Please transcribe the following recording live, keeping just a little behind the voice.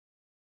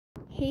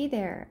Hey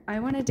there, I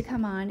wanted to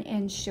come on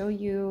and show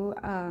you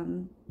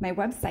my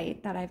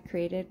website that I've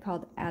created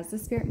called As the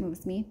Spirit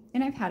Moves Me,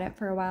 and I've had it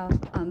for a while,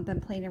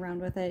 been playing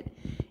around with it.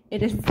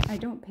 I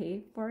don't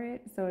pay for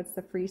it, so it's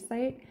the free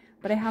site,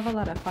 but I have a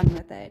lot of fun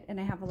with it, and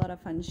I have a lot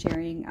of fun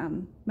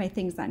sharing my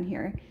things on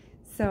here.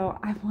 So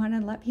I want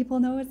to let people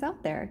know it's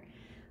out there.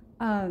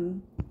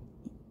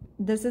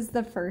 This is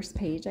the first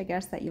page, I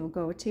guess, that you'll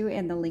go to,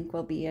 and the link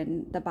will be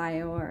in the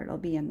bio or it'll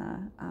be in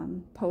the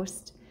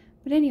post.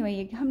 But anyway,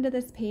 you come to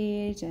this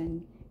page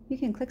and you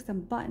can click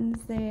some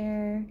buttons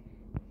there.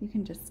 You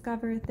can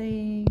discover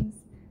things.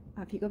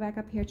 If you go back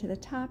up here to the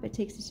top, it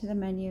takes you to the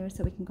menu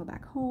so we can go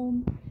back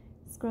home.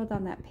 Scroll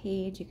down that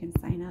page. You can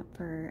sign up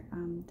for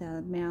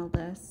the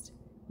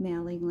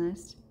mailing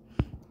list.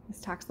 This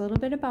talks a little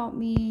bit about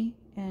me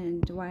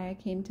and why I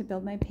came to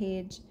build my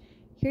page.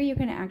 Here you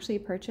can actually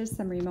purchase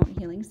some remote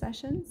healing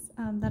sessions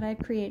that I've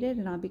created,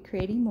 and I'll be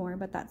creating more,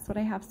 but that's what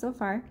I have so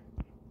far.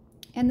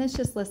 And this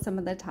just lists some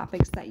of the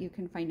topics that you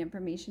can find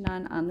information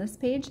on this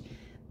page,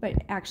 but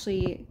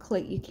actually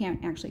you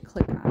can't actually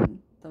click on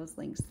those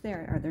links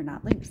there, or they're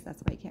not links,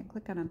 that's why you can't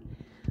click on them.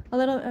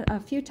 A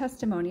few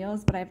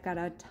testimonials, but I've got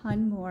a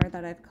ton more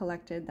that I've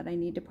collected that I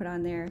need to put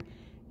on there.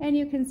 And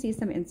you can see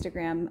some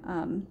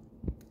Instagram,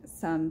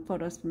 some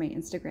photos from my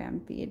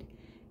Instagram feed.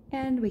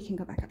 And we can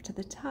go back up to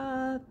the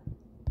top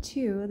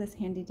to this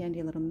handy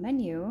dandy little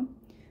menu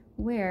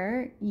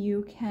where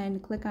you can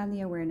click on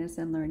the Awareness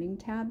and Learning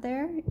tab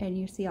there, and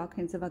you see all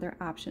kinds of other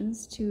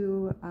options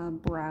to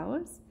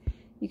browse.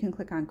 You can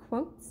click on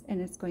quotes, and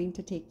it's going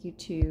to take you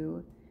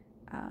to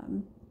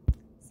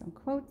some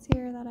quotes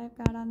here that I've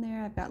got on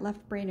there. I've got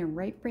left brain and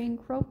right brain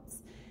quotes.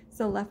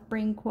 So left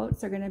brain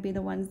quotes are going to be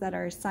the ones that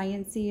are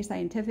sciencey,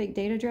 scientific,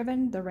 data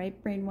driven. The right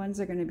brain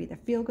ones are going to be the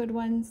feel good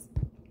ones.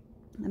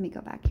 Let me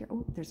go back here.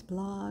 Oh, there's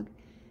blog.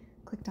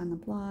 Clicked on the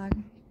blog.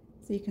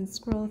 So you can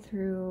scroll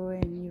through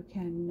and you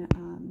can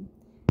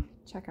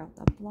check out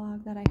the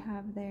blog that I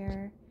have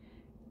there,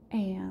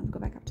 and go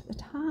back up to the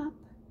top,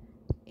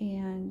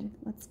 and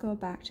let's go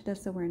back to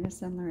this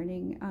awareness and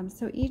learning.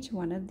 So each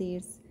one of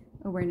these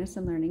awareness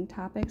and learning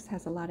topics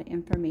has a lot of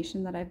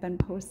information that I've been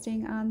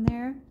posting on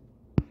there.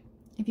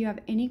 If you have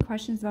any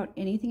questions about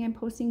anything I'm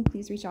posting,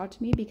 please reach out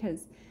to me,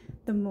 because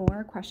the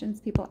more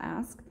questions people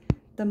ask,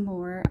 the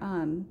more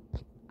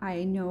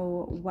I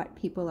know what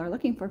people are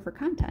looking for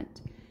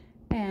content.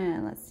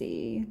 And let's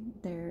see,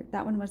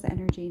 that one was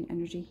energy and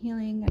energy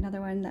healing.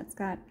 Another one that's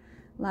got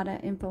a lot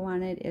of info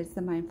on it is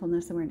the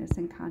mindfulness, awareness,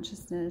 and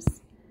consciousness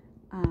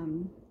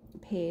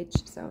page.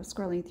 So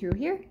scrolling through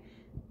here,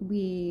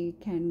 we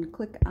can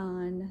click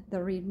on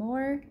the read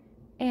more,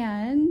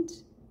 and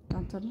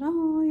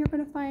you're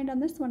going to find on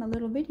this one a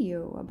little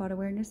video about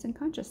awareness and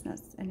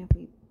consciousness. And if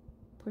we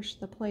push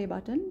the play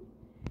button,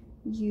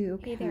 you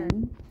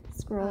can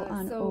scroll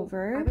on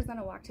over. I was on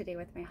a walk today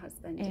with my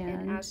husband,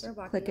 and as we're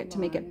walking click it along, to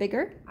make it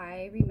bigger.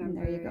 I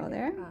remember there you go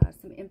there.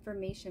 Some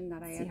information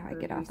that I see how I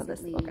get off of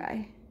this little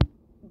guy.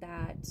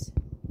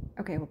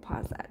 Okay, we'll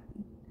pause that.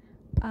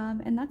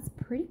 And that's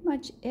pretty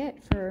much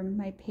it for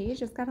my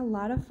page. It's got a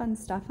lot of fun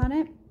stuff on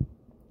it,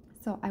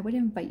 so I would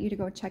invite you to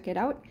go check it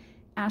out.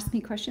 Ask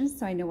me questions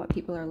so I know what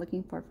people are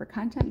looking for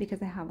content,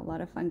 because I have a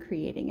lot of fun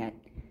creating it.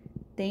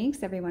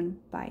 Thanks everyone.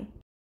 Bye.